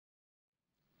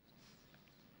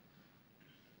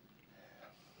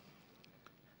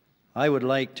I would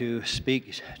like to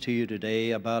speak to you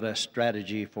today about a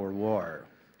strategy for war.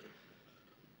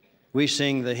 We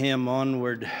sing the hymn,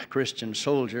 "Onward, Christian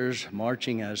Soldiers,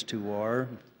 Marching as to War."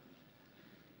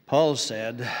 Paul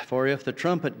said, "For if the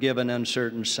trumpet give an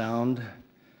uncertain sound,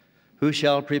 who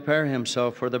shall prepare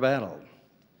himself for the battle?"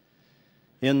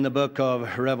 In the book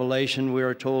of Revelation, we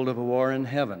are told of a war in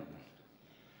heaven.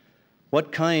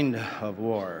 What kind of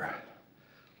war?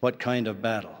 What kind of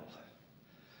battle?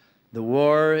 The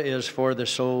war is for the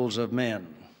souls of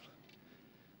men.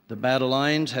 The battle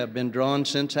lines have been drawn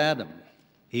since Adam,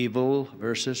 evil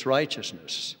versus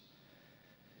righteousness.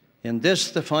 In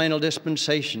this, the final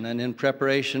dispensation, and in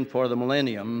preparation for the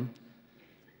millennium,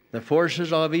 the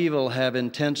forces of evil have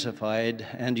intensified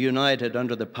and united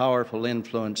under the powerful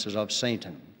influences of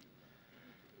Satan.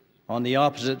 On the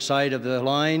opposite side of the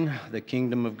line, the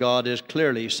kingdom of God is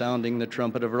clearly sounding the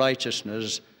trumpet of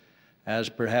righteousness as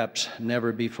perhaps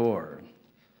never before.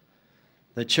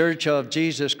 The Church of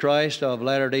Jesus Christ of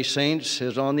Latter-day Saints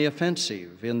is on the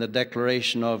offensive in the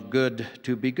declaration of good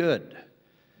to be good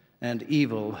and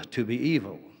evil to be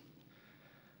evil.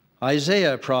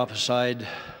 Isaiah prophesied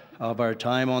of our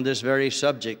time on this very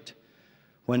subject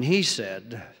when he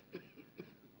said,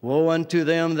 "Woe unto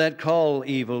them that call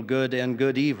evil good and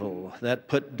good evil, that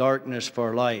put darkness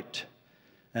for light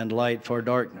and light for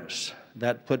darkness,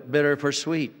 that put bitter for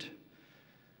sweet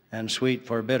and sweet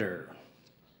for bitter."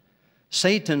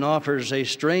 Satan offers a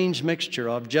strange mixture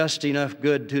of just enough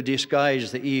good to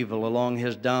disguise the evil along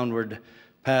his downward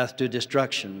path to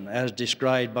destruction, as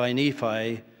described by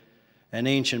Nephi, an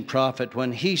ancient prophet,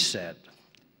 when he said,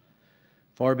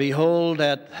 "For behold,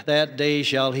 at that day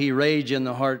shall he rage in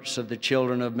the hearts of the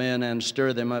children of men and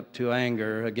stir them up to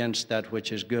anger against that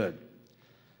which is good.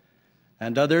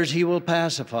 And others he will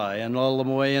pacify and lull them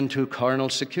away into carnal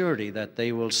security, that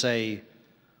they will say,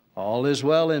 All is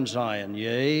well in Zion,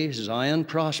 yea, Zion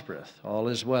prospereth, all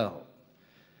is well.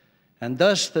 And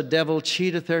thus the devil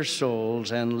cheateth their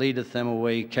souls and leadeth them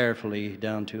away carefully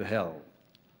down to hell."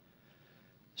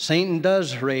 Satan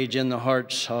does rage in the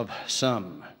hearts of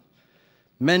some.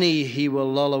 Many he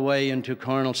will lull away into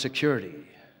carnal security.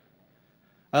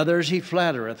 Others he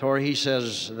flattereth, or he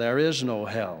says, there is no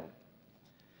hell.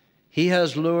 He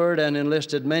has lured and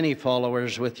enlisted many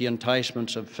followers with the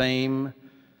enticements of fame,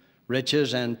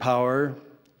 riches, and power.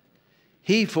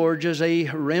 He forges a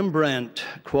Rembrandt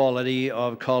quality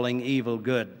of calling evil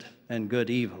good and good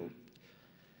evil.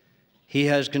 He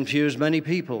has confused many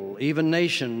people, even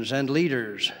nations and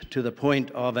leaders, to the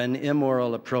point of an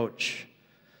immoral approach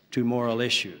to moral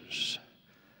issues.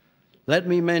 Let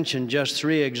me mention just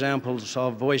 3 examples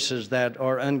of voices that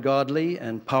are ungodly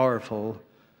and powerful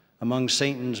among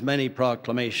Satan's many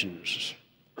proclamations.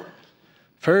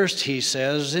 First, he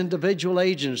says, individual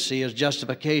agency is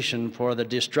justification for the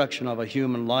destruction of a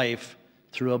human life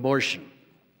through abortion.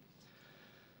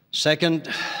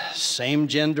 Second,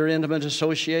 same-gender intimate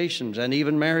associations and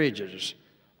even marriages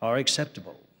are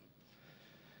acceptable.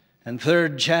 And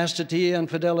third, chastity and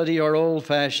fidelity are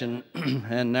old-fashioned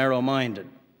and narrow-minded.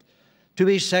 To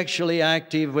be sexually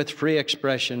active with free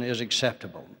expression is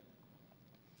acceptable.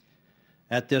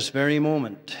 At this very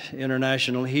moment,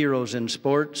 international heroes in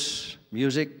sports,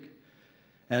 music,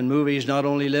 and movies not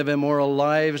only live immoral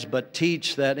lives, but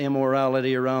teach that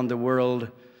immorality around the world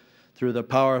through the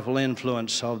powerful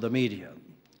influence of the media.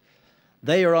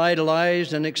 They are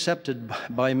idolized and accepted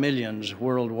by millions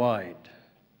worldwide.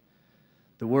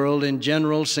 The world in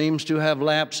general seems to have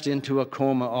lapsed into a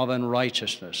coma of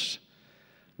unrighteousness,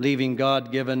 leaving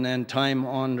God-given and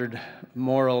time-honored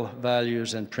moral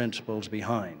values and principles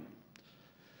behind.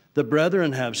 The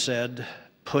brethren have said,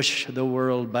 push the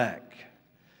world back.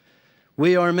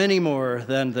 We are many more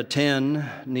than the 10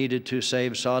 needed to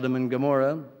save Sodom and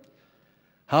Gomorrah.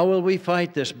 How will we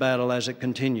fight this battle as it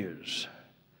continues?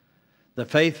 The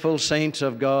faithful saints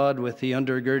of God, with the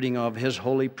undergirding of His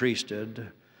holy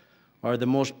priesthood, are the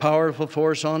most powerful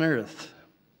force on earth.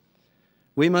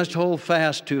 We must hold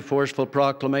fast to forceful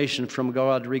proclamation from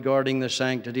God regarding the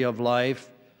sanctity of life,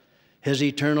 His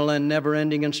eternal and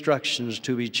never-ending instructions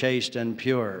to be chaste and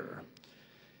pure,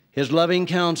 His loving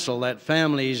counsel that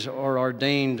families are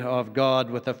ordained of God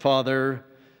with a father,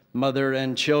 mother,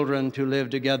 and children to live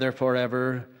together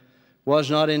forever was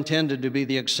not intended to be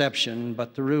the exception,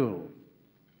 but the rule.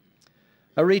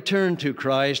 A return to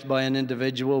Christ by an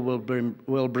individual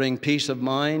will bring peace of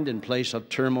mind in place of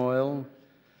turmoil,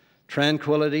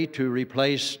 tranquility to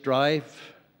replace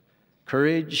strife,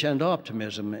 courage and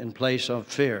optimism in place of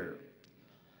fear.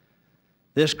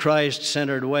 This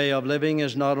Christ-centered way of living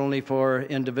is not only for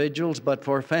individuals, but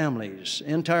for families,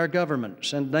 entire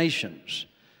governments, and nations,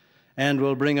 and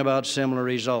will bring about similar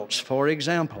results. For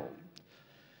example,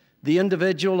 The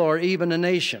individual or even a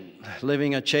nation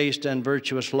living a chaste and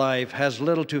virtuous life has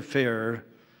little to fear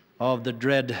of the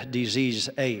dread disease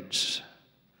AIDS.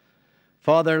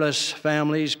 Fatherless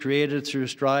families created through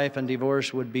strife and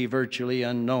divorce would be virtually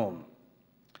unknown.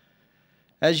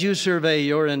 As you survey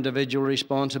your individual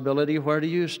responsibility, where do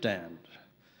you stand?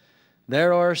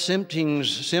 There are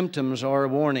symptoms or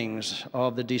warnings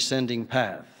of the descending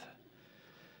path.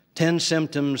 10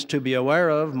 symptoms to be aware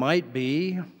of might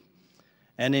be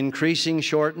an increasing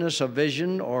shortness of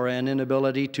vision or an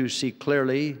inability to see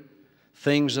clearly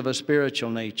things of a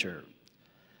spiritual nature,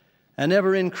 an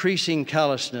ever-increasing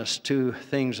callousness to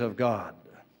things of God,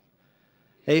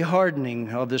 a hardening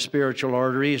of the spiritual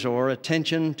arteries or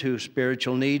attention to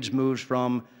spiritual needs moves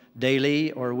from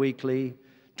daily or weekly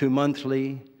to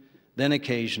monthly, then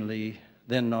occasionally,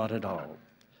 then not at all.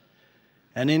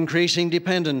 An increasing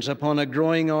dependence upon a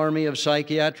growing army of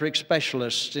psychiatric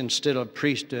specialists instead of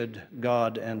priesthood,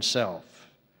 God, and self.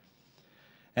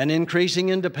 An increasing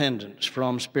independence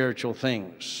from spiritual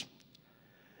things.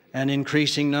 An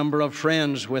increasing number of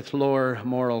friends with lower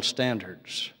moral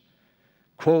standards.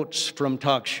 Quotes from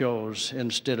talk shows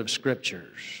instead of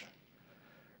scriptures.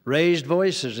 Raised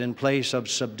voices in place of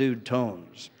subdued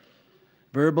tones.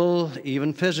 Verbal,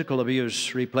 even physical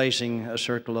abuse replacing a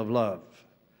circle of love.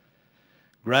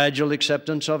 Gradual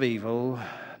acceptance of evil,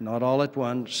 not all at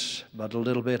once, but a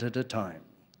little bit at a time.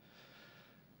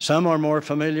 Some are more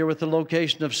familiar with the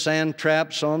location of sand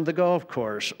traps on the golf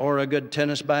course or a good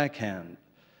tennis backhand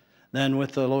than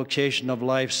with the location of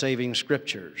life-saving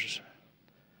scriptures.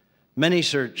 Many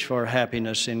search for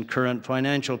happiness in current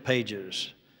financial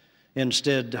pages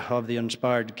instead of the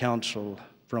inspired counsel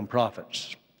from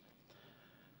prophets.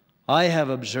 I have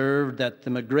observed that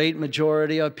the great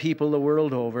majority of people the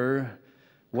world over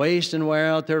waste and wear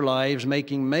out their lives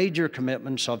making major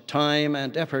commitments of time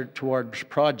and effort towards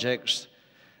projects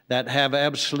that have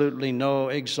absolutely no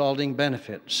exalting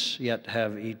benefits, yet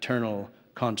have eternal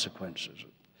consequences.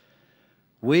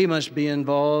 We must be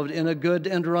involved in a good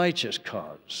and righteous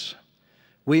cause.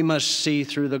 We must see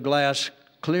through the glass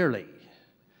clearly,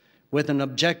 with an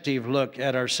objective look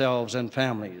at ourselves and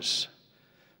families,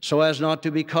 so as not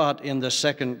to be caught in the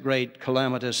second great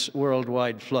calamitous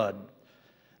worldwide flood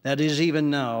that is even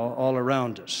now all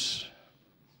around us.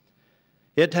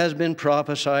 It has been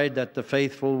prophesied that the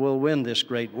faithful will win this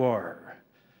great war,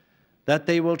 that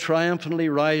they will triumphantly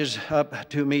rise up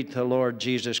to meet the Lord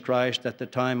Jesus Christ at the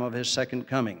time of his second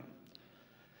coming.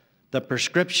 The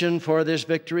prescription for this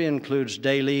victory includes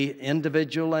daily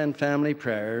individual and family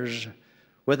prayers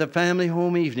with a family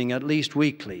home evening at least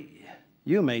weekly.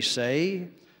 You may say,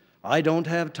 I don't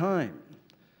have time.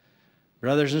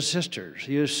 Brothers and sisters,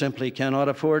 you simply cannot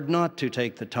afford not to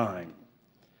take the time.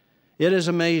 It is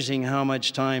amazing how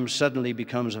much time suddenly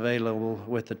becomes available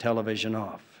with the television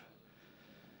off.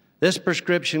 This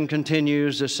prescription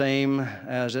continues the same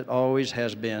as it always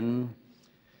has been.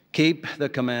 Keep the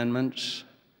commandments,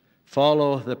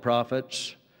 follow the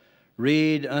prophets,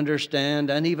 read,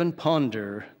 understand, and even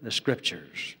ponder the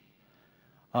scriptures.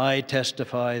 I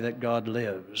testify that God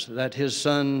lives, that his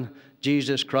Son,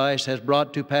 Jesus Christ, has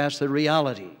brought to pass the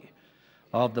reality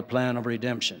of the plan of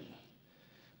redemption.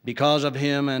 Because of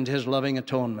him and his loving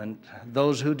atonement,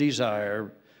 those who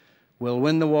desire will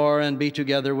win the war and be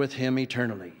together with him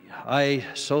eternally. I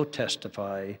so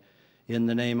testify in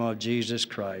the name of Jesus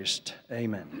Christ.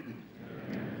 Amen.